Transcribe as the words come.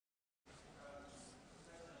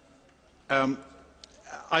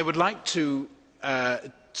I would like to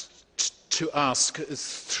ask,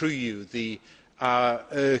 through you, the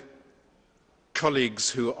colleagues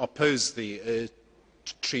who oppose the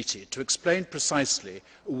treaty to explain precisely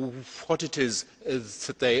what it is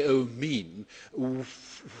that they mean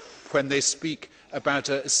when they speak about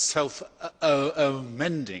a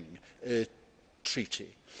self-amending treaty.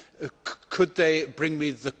 Could they bring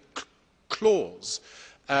me the clause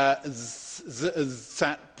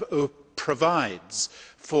that provides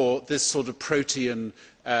for this sort of protean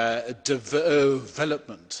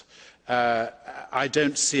development? I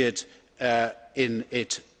don't see it in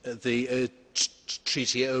the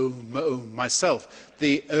treaty myself.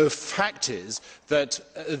 The fact is that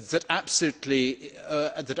absolutely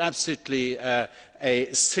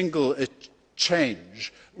a single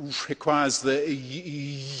change requires the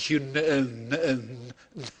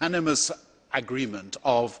unanimous agreement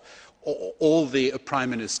of all the prime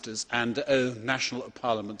ministers and national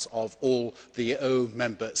parliaments of all the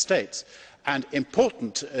member states, and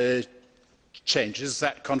important changes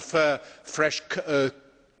that confer fresh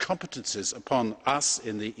competences upon us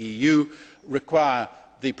in the EU require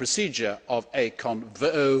the procedure of a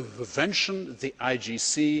convention, the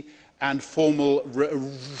IGC, and formal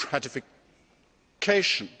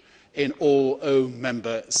ratification in all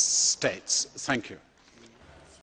member states. Thank you.